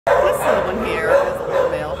little one here is a little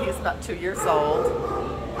male. He's about 2 years old.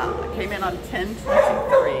 Came in on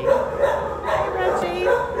 1023. Hey, Reggie.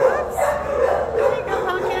 Whoops. There you go,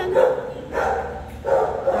 pumpkin.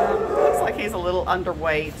 Looks like he's a little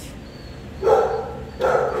underweight.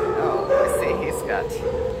 Oh, let's see. He's got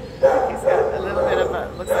a little bit of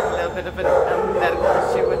a, looks like a little bit of a medical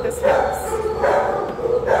issue with his hips.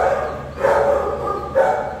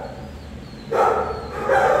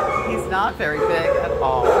 He's not very big at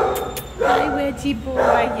all. Hi, Reggie boy.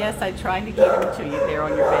 Yes, I tried to get him to you there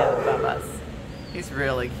on your bed above us. He's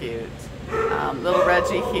really cute. Little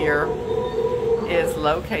Reggie here is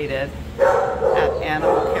located at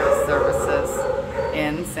Animal Care Services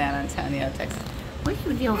in San Antonio, Texas. What's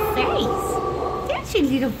your little face? That's your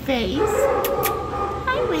little face.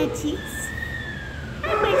 Hi, Reggies.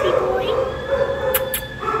 Hi, Reggie boy.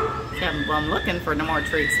 Well, I'm looking for no more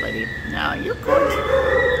treats, lady. No, you're good.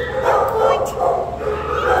 You're good.